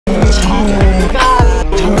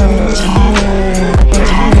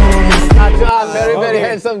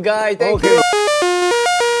you guys. Thank you.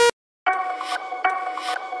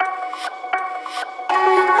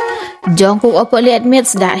 Jungkook openly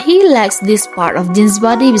admits that he lacks this part of Jin's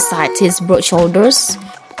body besides his broad shoulders.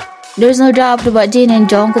 There's no doubt about Jin and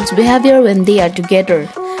Jungkook's behavior when they are together.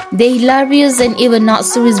 Their hilarious and even not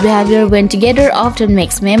serious behavior when together often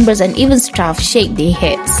makes members and even staff shake their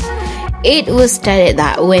heads. It was stated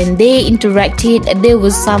that when they interacted, there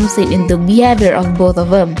was something in the behavior of both of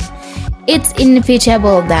them. It's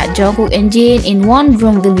inevitable that Jungkook and Jin in one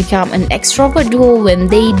room will become an extrovert duo when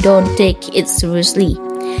they don't take it seriously.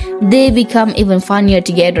 They become even funnier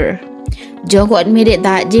together. Jungkook admitted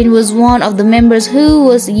that Jin was one of the members who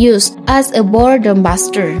was used as a boredom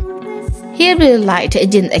buster. He really liked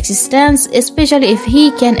Jin's existence, especially if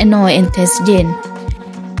he can annoy and test Jin.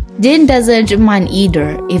 Jin doesn't mind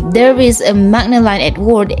either. If there is a magnet line at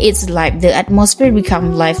work, it's like the atmosphere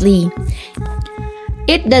becomes lively.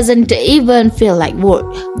 It doesn't even feel like work.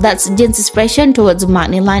 That's Jin's expression towards the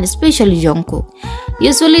magnet line, especially Jungkook.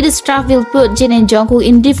 Usually the staff will put Jin and Jungkook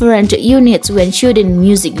in different units when shooting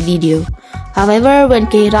music video. However, when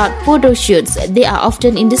carried out photo shoots, they are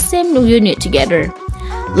often in the same unit together.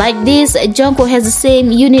 Like this, Jungkook has the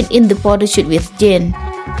same unit in the photo shoot with Jin.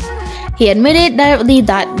 He admitted directly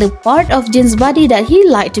that the part of Jin's body that he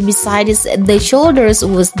liked besides the shoulders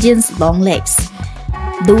was Jin's long legs.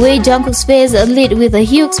 The way Jungkook's face lit with a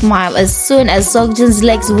huge smile as soon as Seokjin's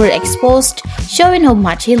legs were exposed, showing how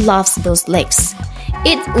much he loves those legs.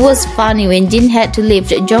 It was funny when Jin had to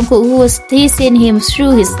lift Jungkook, who was teasing him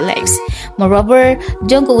through his legs. Moreover,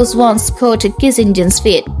 Jungkook was once caught kissing Jin's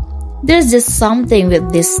feet. There's just something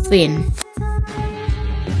with this twin.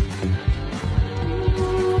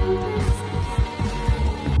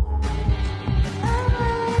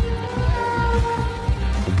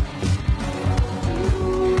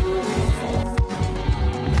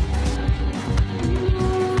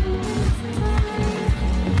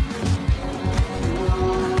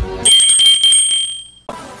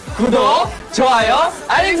 구독, 좋아요,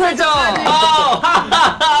 알림 설정.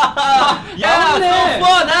 야, so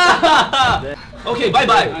fun. Okay, bye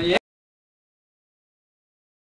bye.